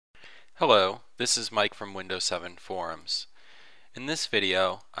Hello, this is Mike from Windows 7 Forums. In this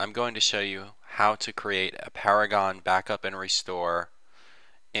video, I'm going to show you how to create a Paragon Backup and Restore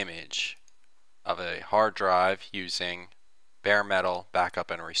image of a hard drive using bare metal backup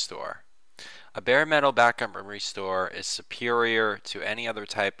and restore. A bare metal backup and restore is superior to any other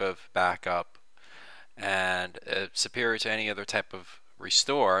type of backup and superior to any other type of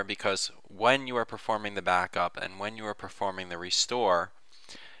restore because when you are performing the backup and when you are performing the restore,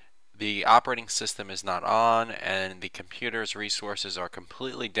 the operating system is not on and the computer's resources are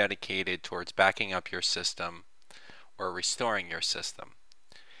completely dedicated towards backing up your system or restoring your system.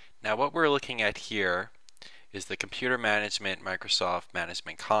 Now what we're looking at here is the Computer Management Microsoft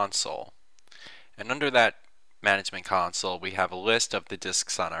Management Console. And under that Management Console we have a list of the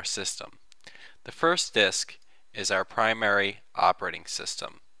disks on our system. The first disk is our primary operating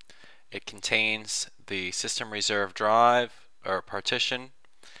system. It contains the system reserve drive or partition,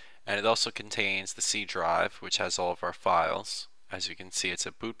 and it also contains the C drive, which has all of our files. As you can see, it's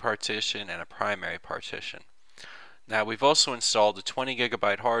a boot partition and a primary partition. Now we've also installed a 20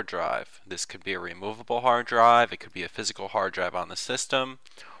 gigabyte hard drive. This could be a removable hard drive, it could be a physical hard drive on the system,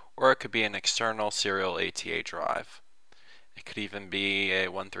 or it could be an external serial ATA drive. It could even be a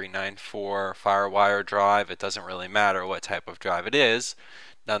 1394 FireWire drive. It doesn't really matter what type of drive it is.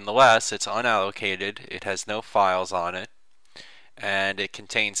 Nonetheless, it's unallocated, it has no files on it, and it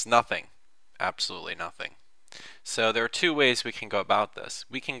contains nothing, absolutely nothing. So there are two ways we can go about this.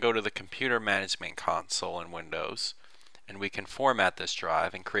 We can go to the Computer Management Console in Windows and we can format this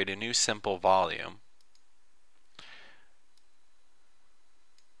drive and create a new simple volume.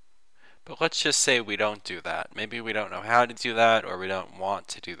 But let's just say we don't do that. Maybe we don't know how to do that, or we don't want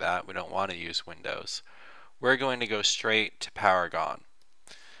to do that. We don't want to use Windows. We're going to go straight to Paragon.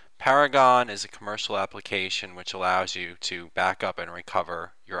 Paragon is a commercial application which allows you to back up and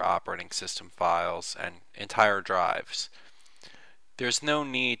recover your operating system files and entire drives. There's no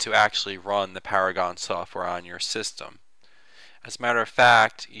need to actually run the Paragon software on your system. As a matter of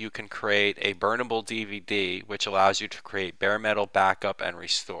fact, you can create a burnable DVD which allows you to create bare metal backup and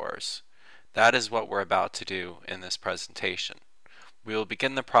restores. That is what we're about to do in this presentation. We will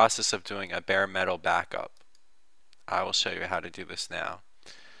begin the process of doing a bare metal backup. I will show you how to do this now.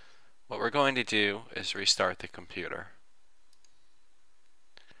 What we're going to do is restart the computer.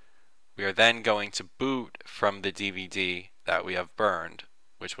 We are then going to boot from the DVD that we have burned,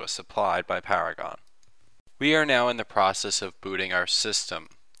 which was supplied by Paragon. We are now in the process of booting our system.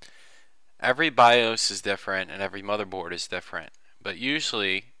 Every BIOS is different and every motherboard is different, but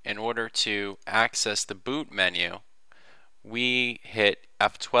usually in order to access the boot menu, we hit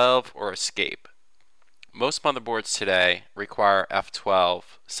F12 or escape. Most motherboards today require F12.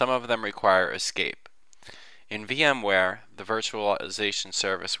 Some of them require escape. In VMware, the virtualization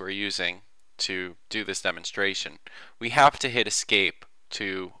service we're using to do this demonstration, we have to hit escape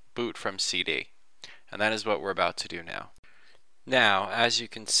to boot from CD. And that is what we're about to do now. Now, as you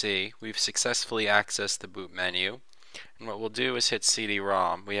can see, we've successfully accessed the boot menu. And what we'll do is hit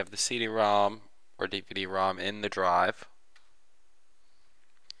CD-ROM. We have the CD-ROM or DVD-ROM in the drive.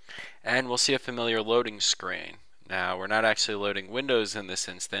 And we'll see a familiar loading screen. Now we're not actually loading Windows in this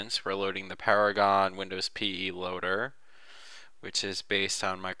instance, we're loading the Paragon Windows PE loader, which is based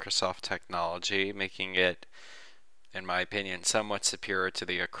on Microsoft technology, making it, in my opinion, somewhat superior to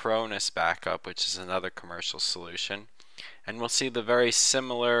the Acronis backup, which is another commercial solution. And we'll see the very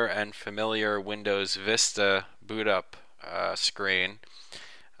similar and familiar Windows Vista boot up screen.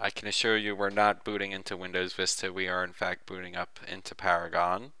 I can assure you we're not booting into Windows Vista, we are in fact booting up into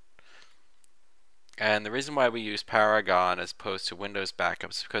Paragon. And the reason why we use Paragon as opposed to Windows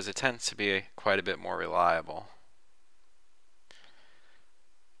backups is because it tends to be quite a bit more reliable.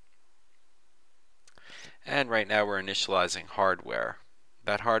 And right now we're initializing hardware.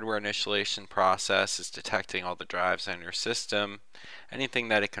 That hardware initialization process is detecting all the drives on your system, anything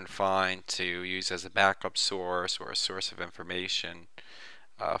that it can find to use as a backup source or a source of information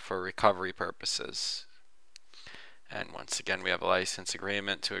for recovery purposes. And once again, we have a license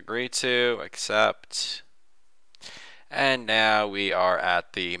agreement to agree to, accept. And now we are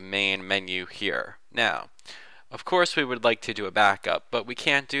at the main menu here. Now, of course we would like to do a backup, but we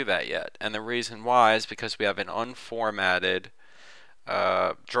can't do that yet. And the reason why is because we have an unformatted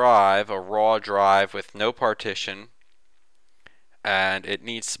drive, a raw drive with no partition, and it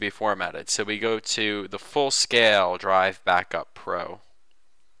needs to be formatted. So we go to the full scale Drive Backup Pro.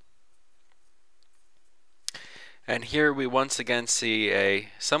 And here we once again see a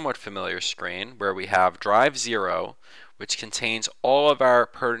somewhat familiar screen where we have Drive 0, which contains all of our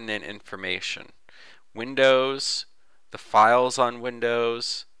pertinent information. Windows, the files on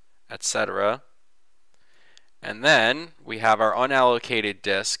Windows, etc. And then we have our unallocated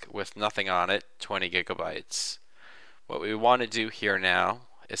disk with nothing on it, 20 gigabytes. What we want to do here now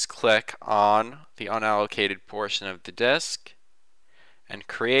is click on the unallocated portion of the disk and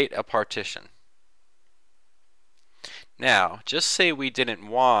create a partition. Now, just say we didn't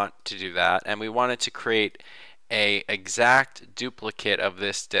want to do that and we wanted to create an exact duplicate of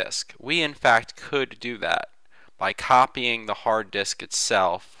this disk. We in fact could do that by copying the hard disk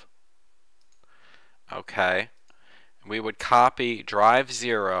itself. Okay, we would copy drive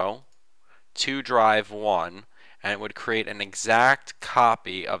 0 to drive 1 and it would create an exact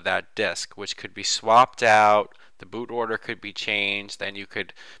copy of that disk, which could be swapped out, the boot order could be changed, and you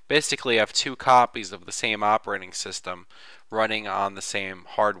could basically have two copies of the same operating system running on the same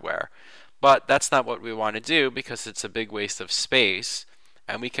hardware. But that's not what we want to do because it's a big waste of space,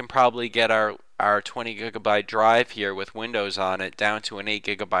 and we can probably get our 20 gigabyte drive here with Windows on it down to an 8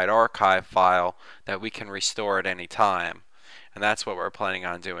 gigabyte archive file that we can restore at any time. And that's what we're planning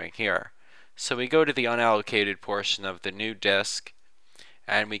on doing here. So we go to the unallocated portion of the new disk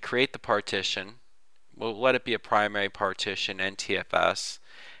and we create the partition. We'll let it be a primary partition, NTFS,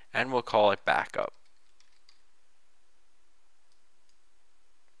 and we'll call it backup.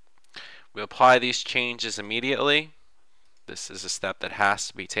 We apply these changes immediately. This is a step that has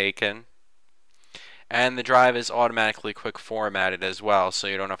to be taken. And the drive is automatically quick formatted as well, so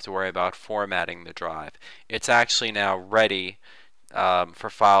you don't have to worry about formatting the drive. It's actually now ready for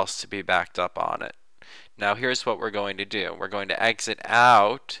files to be backed up on it. Now here's what we're going to do. We're going to exit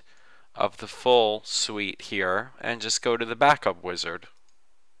out of the full suite here and just go to the backup wizard.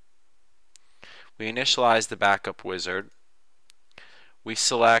 We initialize the backup wizard. We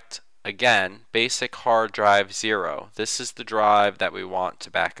select again basic hard drive 0. This is the drive that we want to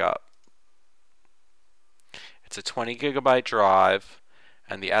back up. It's a 20 gigabyte drive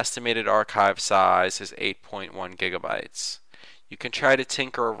and the estimated archive size is 8.1 gigabytes. You can try to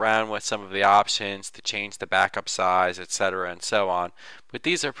tinker around with some of the options to change the backup size, etc. and so on, but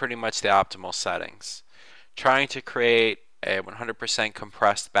these are pretty much the optimal settings. Trying to create a 100%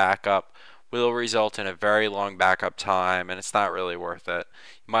 compressed backup will result in a very long backup time and it's not really worth it.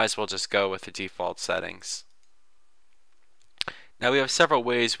 You might as well just go with the default settings. Now we have several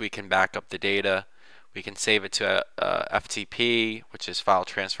ways we can back up the data. We can save it to a FTP, which is File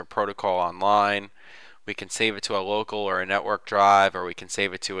Transfer Protocol Online. We can save it to a local or a network drive, or we can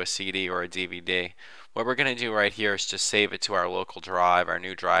save it to a CD or a DVD. What we're going to do right here is just save it to our local drive, our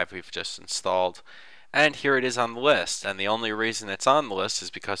new drive we've just installed. And here it is on the list, and the only reason it's on the list is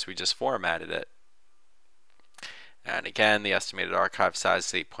because we just formatted it. And again, the estimated archive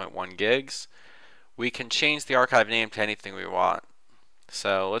size is 8.1 gigs. We can change the archive name to anything we want.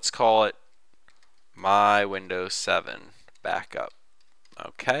 So let's call it My Windows 7 Backup.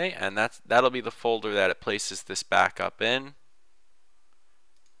 Okay, and that'll be the folder that it places this backup in.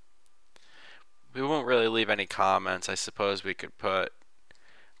 We won't really leave any comments. I suppose we could put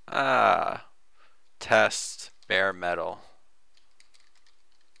test bare metal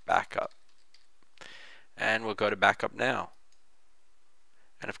backup. And we'll go to backup now.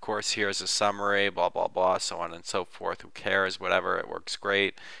 And of course here's a summary, blah blah blah, so on and so forth. Who cares? Whatever, it works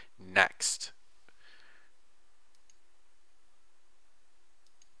great. Next.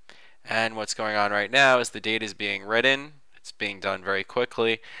 And what's going on right now is the data is being written. It's being done very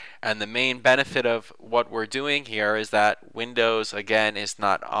quickly. And the main benefit of what we're doing here is that Windows, again, is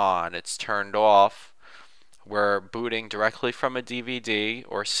not on. It's turned off. We're booting directly from a DVD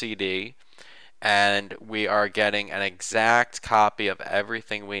or CD. And we are getting an exact copy of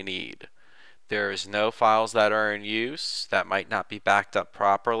everything we need. There's no files that are in use that might not be backed up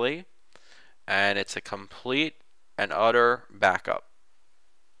properly. And it's a complete and utter backup.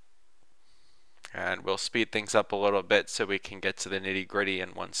 And we'll speed things up a little bit so we can get to the nitty-gritty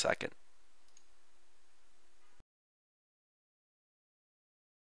in 1 second.